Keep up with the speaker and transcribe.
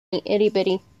itty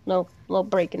bitty little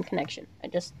break in connection. I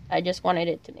just wanted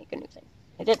it to make a new thing.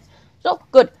 I did. So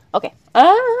good. Okay.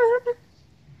 I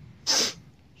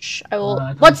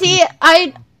will. Let's see.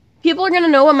 People are gonna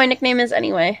know what my nickname is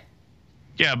anyway.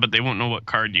 Yeah, but they won't know what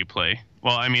card you play.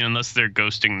 Well, I mean, unless they're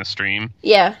ghosting the stream.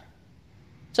 Yeah.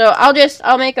 So I'll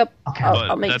make a. Okay.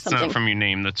 I'll make that's something. not from your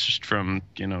name. That's just from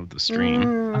the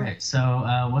stream. Okay.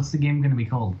 So what's the game gonna be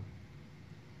called?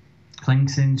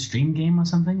 ClinkSynn stream game or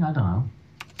something? I don't know.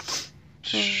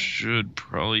 Should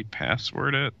probably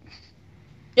password it.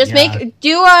 Just do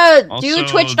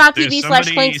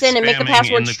twitch.tv/ClinkSynn and make the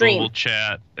password in the stream. Global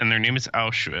chat, and their name is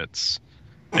Auschwitz.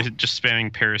 They're just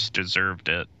spamming Paris deserved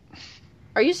it.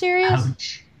 Are you serious?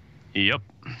 Ouch. Yep.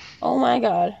 Oh my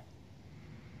god.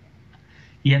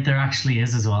 Yeah, there actually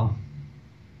is as well.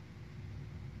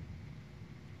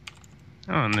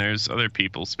 Oh, and there's other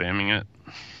people spamming it.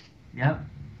 Yep.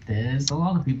 There's a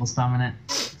lot of people spamming it.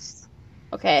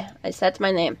 Okay, I set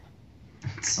my name.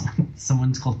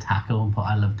 Someone's called Taco and put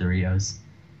I love Doritos.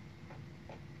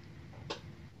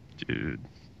 Dude.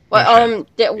 What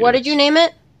what did you name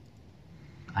it?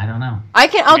 I don't know.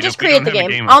 I'll just create the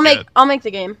game. I'll make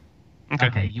the game.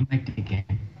 Okay, you make the game.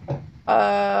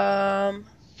 How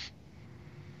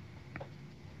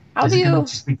do you?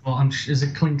 Just be called, is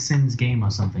it ClinkSynn's game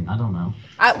or something? I don't know.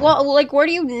 Where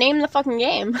do you name the fucking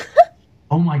game?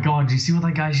 Oh my god! Do you see what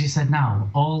that guy just said now?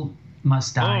 All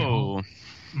must die. Oh.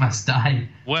 Must die.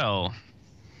 Well.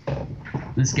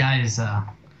 This guy's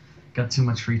got too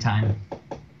much free time.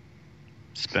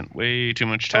 Spent way too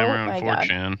much time around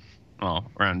 4chan. Well,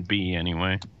 around B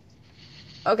anyway.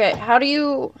 Okay, how do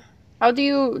you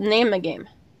name the game?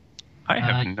 I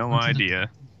have no idea.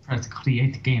 Press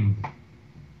create the game.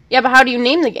 Yeah, but how do you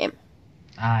name the game?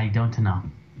 I don't know.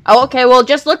 Oh, okay. Well,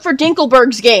 just look for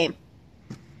Dinkleberg's game.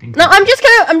 No, I'm just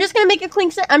gonna make a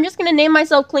ClinkSynn. I'm just gonna name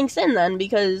myself ClinkSynn then,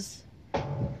 because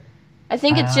I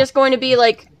think it's just going to be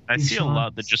like. I see a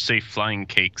lot that just say Flying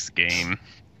Cakes game.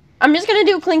 I'm just gonna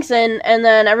do ClinkSynn, and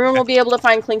then everyone will be able to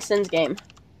find ClinkSynn's game.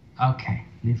 Okay,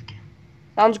 leave game.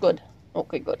 Sounds good.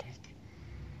 Okay, good.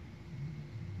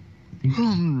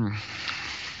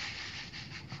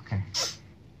 Okay.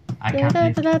 I can't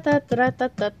leave. Okay.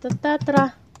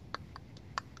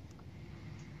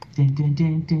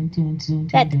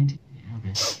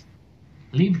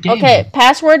 Leave game. Okay,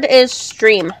 password is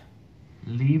stream.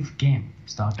 Leave game.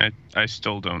 Stop. I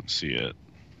still don't see it.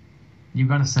 You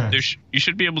gotta search. You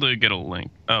should be able to get a link.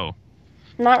 Oh.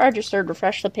 Not registered.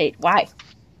 Refresh the page. Why?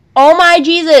 Oh my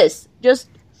Jesus! Just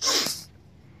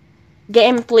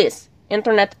game, please.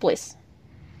 Internet, please.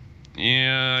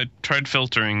 Yeah, I tried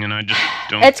filtering and I just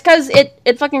don't. It's because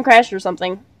it fucking crashed or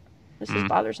something. This is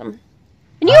bothersome.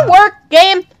 Can you work,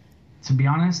 game? To be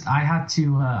honest, I had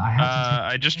to.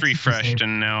 I just refreshed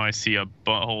and now I see a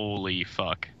holy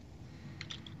fuck.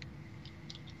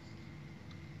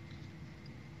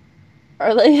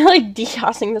 Are they like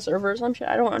DDoSing the server or some shit?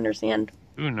 I don't understand.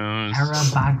 Who knows? Error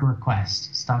bag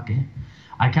request. Stop it.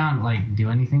 I can't like do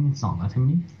anything. It's not letting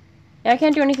me. Yeah, I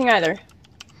can't do anything either.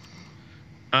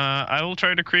 I will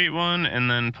try to create one and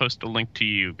then post a link to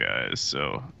you guys.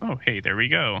 So, oh hey, there we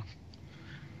go.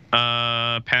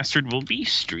 Password will be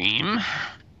stream.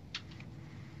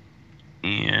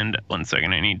 And 1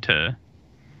 second, I need to.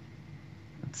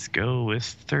 Let's go with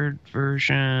third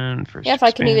version. First yeah, if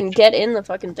I can even get in the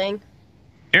fucking thing.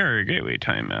 Error gateway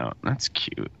timeout. That's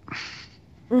cute.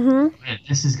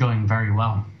 This is going very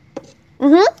well.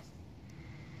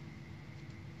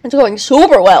 It's going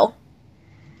super well.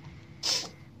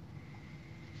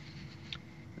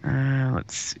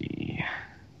 Let's see.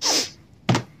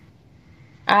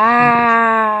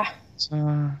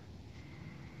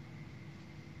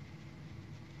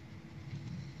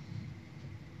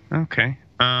 Okay.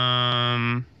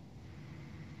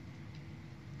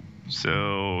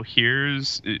 So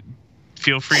here's.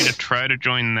 Feel free to try to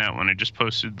join that one. I just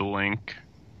posted the link.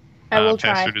 I will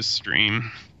try. Password is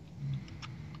stream.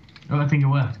 Oh, I think it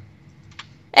worked.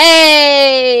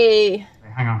 Hey!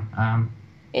 Wait, hang on.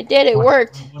 It did. It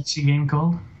worked. What's your game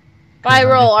called?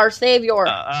 Viral, our savior.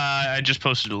 I just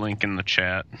posted a link in the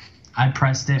chat. I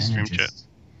pressed it Stream and it chat. just...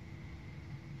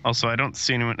 Also, I don't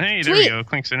see anyone. Hey, there we go.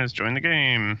 ClinkSynn has joined the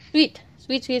game. Sweet.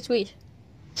 Sweet, sweet, sweet.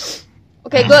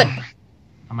 Okay, good.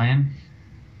 Am I in?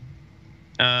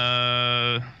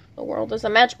 The world is a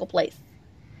magical place.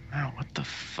 Oh, what the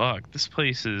fuck? This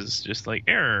place is just like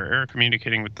error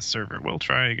communicating with the server. We'll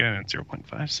try again at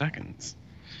 0.5 seconds.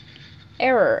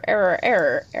 Error.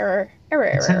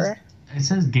 It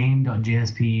says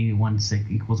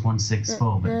game.jsp16 equals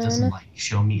 164, but it doesn't like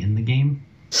show me in the game.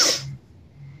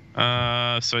 So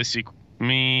I see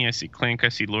me, I see Clink, I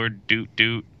see Lord Doot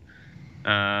Doot.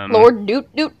 Lord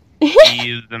Doot Doot.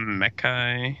 He the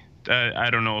Mekai. I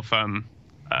don't know if I'm.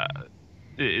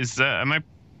 Is that am I?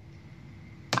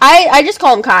 I just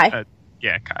call him Kai.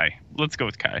 Yeah, Kai. Let's go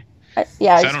with Kai.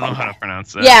 Yeah, I don't know how to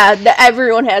pronounce that. Yeah,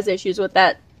 everyone has issues with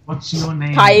that. What's your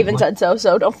name? Kai even said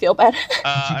so don't feel bad.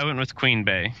 I went with Queen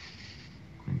Bey.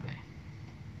 Queen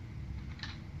Bey.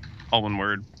 All one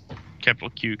word. Capital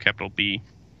Q, capital B.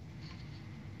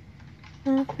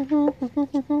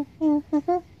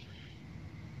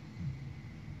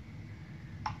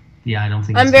 Yeah, I don't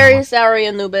think. I'm very sorry,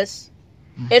 Anubis.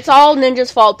 It's all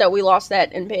Ninja's fault that we lost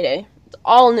that in Payday. It's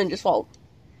all Ninja's fault.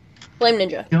 Blame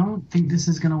Ninja. Don't think this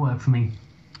is gonna work for me.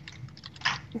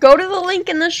 Go to the link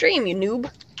in the stream, you noob.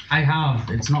 I have.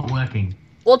 It's not working.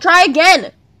 We'll try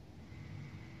again.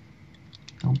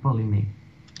 Don't bully me.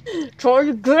 Try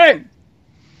again.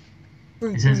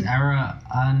 It says error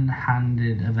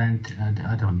unhandled event.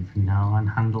 I don't even know.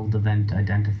 Unhandled event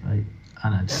identified. I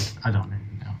don't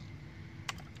even know.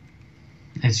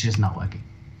 It's just not working.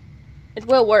 It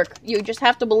will work. You just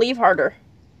have to believe harder.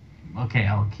 Okay,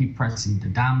 I'll keep pressing the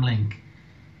damn link.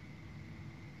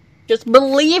 Just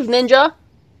believe, Ninja.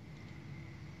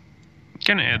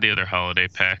 Gonna add the other holiday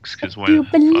packs because why? You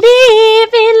believe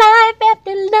in life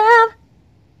after love.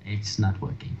 It's not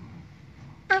working.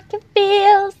 I can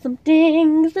feel some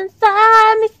things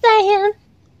inside me saying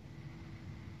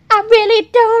I really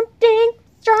don't think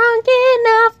strong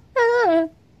enough.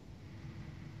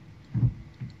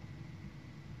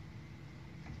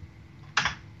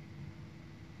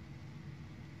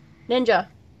 Ninja.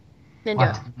 What?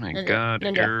 Oh my Ninja. god,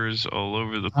 Ninja. errors all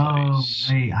over the Oh, place.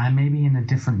 wait, I may be in a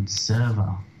different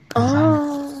server.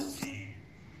 Oh.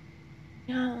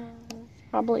 Yeah, it's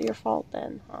probably your fault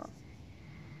then, huh?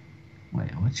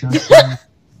 Wait, what's your server?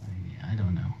 I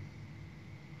don't know.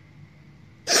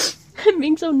 I'm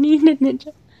being so mean to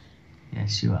Ninja.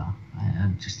 Yes, you are.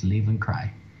 I'm just leave and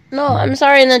cry. No, I'm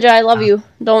sorry, Ninja. I love you.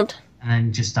 Don't. And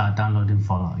then just start downloading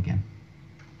Fallout again.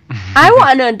 I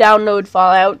want to download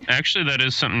Fallout. Actually, that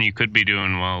is something you could be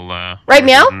doing while. Right while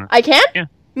now? doing this. I can? Yeah.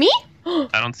 Me?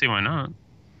 I don't see why not.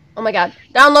 Oh my god.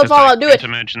 Download Fallout. Do I it. can't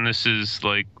imagine this is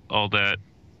like all that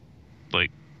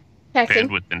Taxing.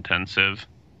 bandwidth intensive.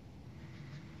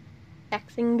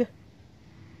 Taxing.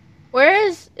 Where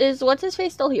is what's his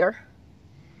face still here?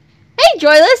 Hey,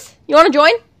 Joyless! You want to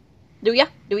join? Do ya?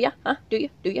 Do ya? Huh? Do ya?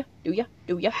 Do ya? Do ya?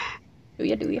 Do ya? Do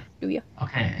ya? Do ya? Do ya?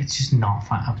 Okay, it's just not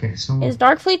fine. Okay, so... Is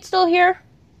Darkfleet still here?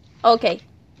 Okay.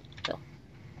 So,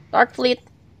 Darkfleet.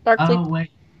 Oh, wait.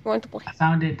 Going to play. I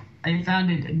found it.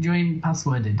 Join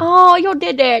passworded. Oh, you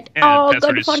did it. Yeah, Oh, password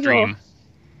good is for you. stream.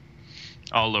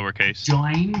 All lowercase.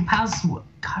 Join password.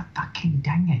 God fucking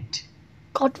dang it.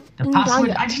 God, The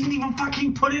password. I didn't even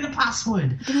fucking put in a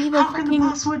password. Didn't even How can the fucking-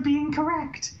 password be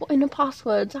incorrect? What in the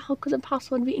passwords? How could the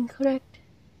password be incorrect?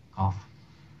 Off.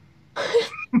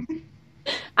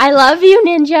 I love you,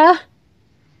 Ninja.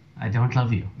 I don't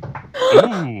love you.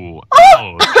 Ooh.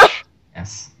 Ouch.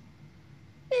 Yes.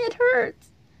 It hurts.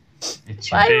 It's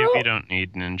Bye. Dave, you don't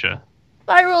need ninja.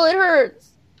 Viral, it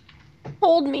hurts.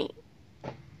 Hold me.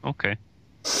 Okay.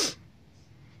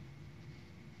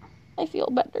 I feel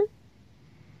better.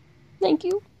 Thank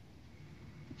you.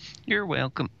 You're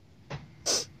welcome.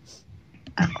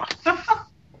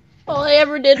 All I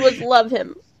ever did was love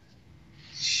him.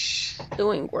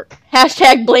 Doing work.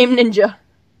 Hashtag blame Ninja.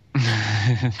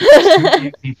 Screw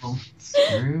you people.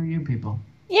 Screw you people.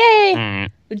 Yay!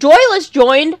 Mm. Joyless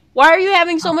joined. Why are you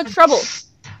having so much trouble?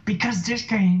 Because this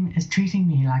game is treating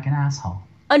me like an asshole.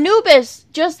 Anubis,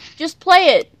 just play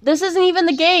it. This isn't even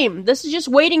the game. This is just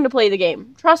waiting to play the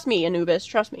game. Trust me, Anubis.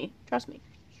 Trust me. Trust me.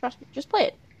 Trust me. Just play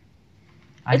it.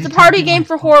 It's a party game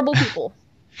for horrible people.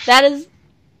 That is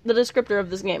the descriptor of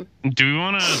this game. Do we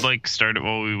want to like start it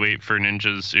while we wait for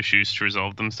Ninja's issues to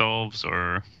resolve themselves,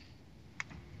 or?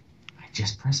 I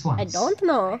just press once. I don't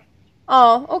know.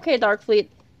 Oh, okay, Darkfleet.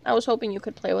 I was hoping you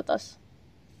could play with us.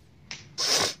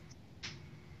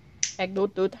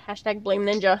 Hashtag blame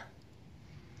Ninja.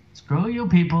 Screw you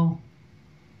people.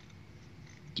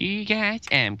 You guys,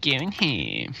 I'm going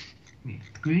home.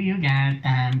 Screw you guys.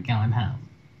 I'm going home.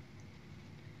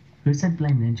 Who said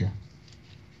blame Ninja?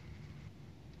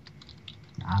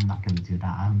 I'm not going to do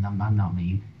that. I'm not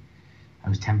mean. I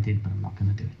was tempted, but I'm not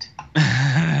going to do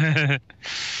it.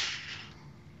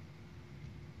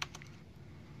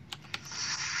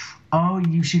 Oh,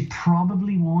 you should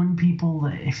probably warn people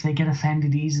that if they get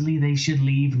offended easily, they should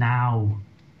leave now.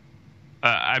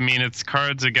 I mean, it's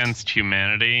Cards Against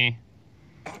Humanity.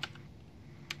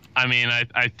 I mean,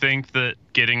 I think that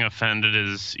getting offended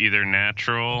is either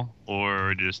natural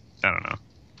or just, I don't know.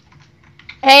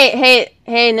 Hey,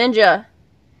 Ninja.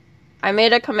 I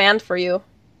made a command for you.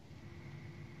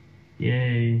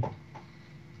 Yay.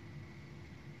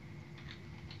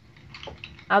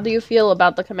 How do you feel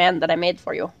about the command that I made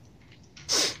for you?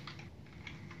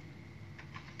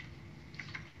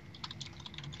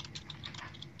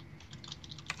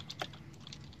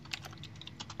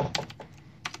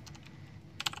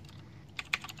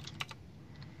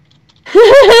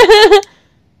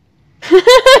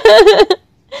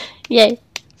 Yay.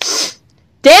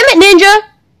 Damn it, Ninja!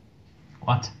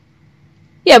 What?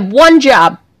 You have one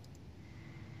job.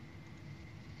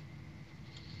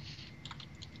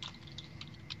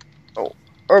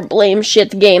 Or blame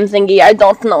shit game thingy, I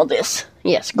don't know this.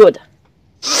 Yes, good.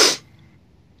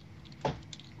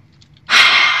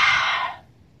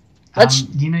 Let's...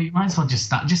 you might as well just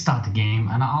start the game,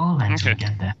 and I'll eventually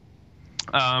get there.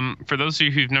 For those of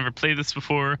you who've never played this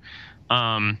before,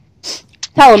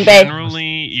 Tell him, babe. Generally,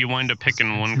 you wind up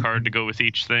picking one card to go with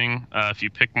each thing. If you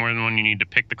pick more than one, you need to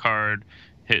pick the card,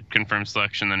 hit confirm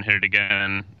selection, then hit it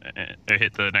again, or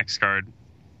hit the next card.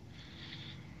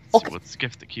 Okay. So what's the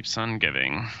gift that keeps on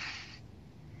giving?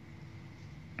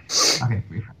 Okay,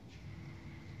 refresh.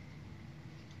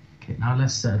 Okay, now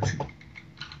let's search.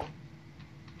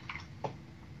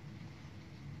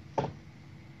 Oh,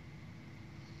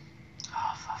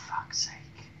 for fuck's sake.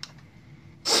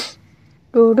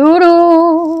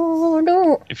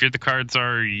 If you're the cards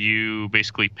are, you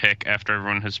basically pick after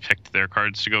everyone has picked their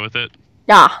cards to go with it.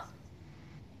 Yeah.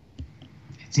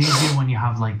 It's easier when you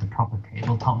have like the proper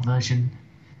tabletop version.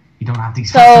 You don't have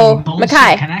these So, bullshit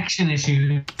Makai. connection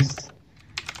issues.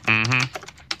 Mm-hmm.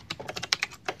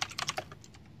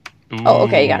 Oh,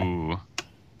 okay, you got it. Ooh.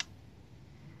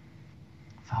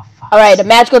 Alright, a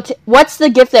magical... What's the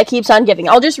gift that keeps on giving?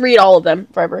 I'll just read all of them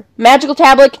forever. Magical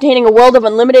tablet containing a world of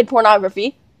unlimited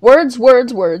pornography. Words,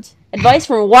 words, words. Advice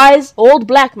from a wise old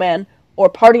black man. Or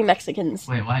party Mexicans.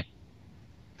 Wait, what?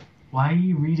 Why are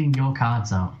you reading your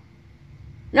cards out?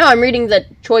 No, I'm reading the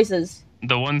choices.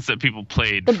 The ones that people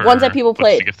played. The ones that people What's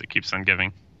played. the gift that keeps on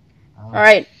giving?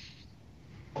 Alright.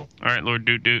 Alright, Lord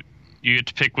Doot Doot. You get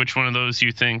to pick which one of those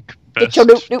you think best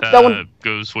that one.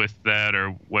 goes with that, or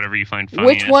whatever you find funny.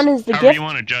 Which one is the However gift you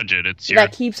want to judge it, it's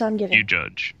that keeps on giving? You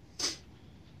judge.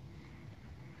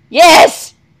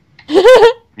 Yes!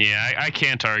 Yeah, I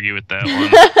can't argue with that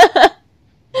one.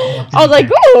 I was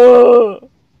like, ooh!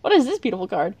 What is this beautiful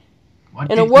card?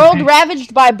 In a world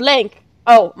ravaged by blank.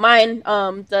 Oh, mine,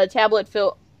 the tablet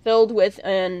filled with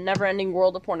a never-ending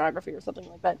world of pornography or something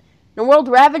like that. In a world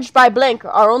ravaged by blank,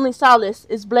 our only solace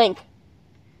is blank.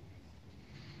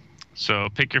 So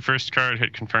pick your first card,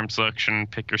 hit confirm selection.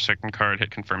 Pick your second card, hit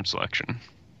confirm selection.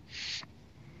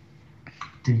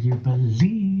 Do you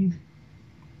believe?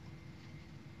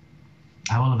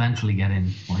 I will eventually get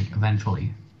in, like,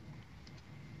 eventually.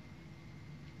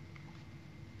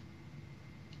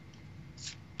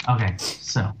 Okay,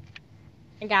 so.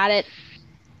 I got it.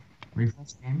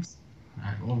 Refresh games.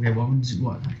 Okay, what?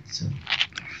 So,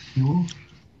 fuel,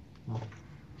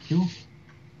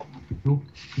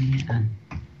 and.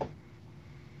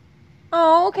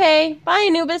 Oh, okay. Bye,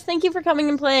 Anubis. Thank you for coming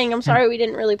and playing. I'm sorry we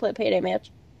didn't really play Payday much.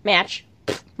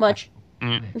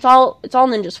 It's all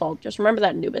Ninja's fault. Just remember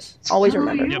that, Anubis. Always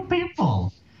remember. You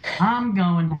people. I'm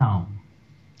going home.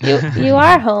 You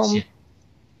are home.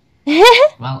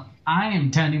 Well, I am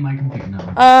turning my computer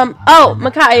now.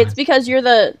 Makai, it's because you're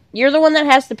the one that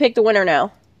has to pick the winner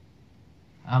now.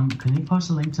 Can you post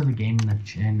a link to the game in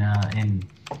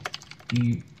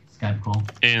the Skype call?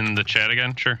 In the chat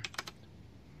again, sure.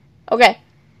 Okay.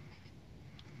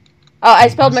 Oh, I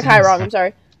spelled Makai wrong. I'm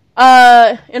sorry.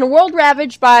 In a world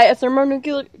ravaged by a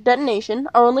thermonuclear detonation,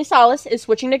 our only solace is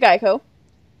switching to Geico.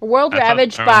 A world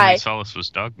ravaged by... Our only solace was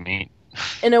dog meat.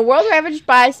 In a world ravaged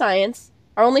by science,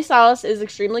 our only solace is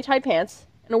extremely tight pants.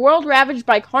 In a world ravaged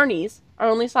by carnies, our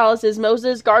only solace is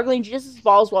Moses gargling Jesus'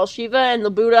 balls while Shiva and the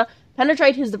Buddha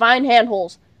penetrate his divine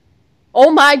handholes.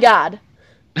 Oh my god.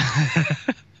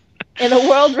 In a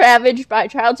world ravaged by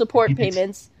child support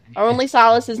payments, our only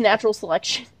solace is natural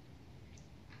selection.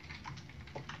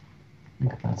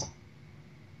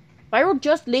 Viral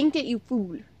just linked it, you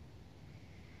fool.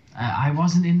 I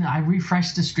wasn't in. I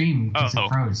refreshed the stream because it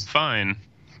froze. Fine.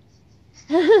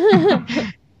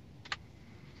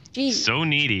 Jeez. So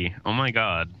needy. Oh my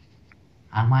god.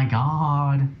 Oh my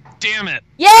god. Damn it.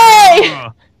 Yay!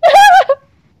 Oh.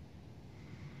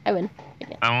 I win.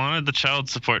 I wanted the child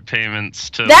support payments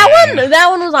to... That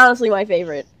one was honestly my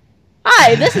favorite.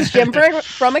 Hi, this is Jim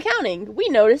from accounting. We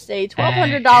noticed a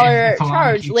 $1,200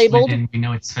 charge labeled... We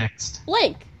know it's fixed.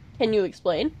 Blank. Can you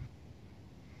explain?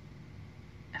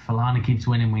 If Alana keeps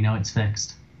winning, we know it's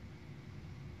fixed.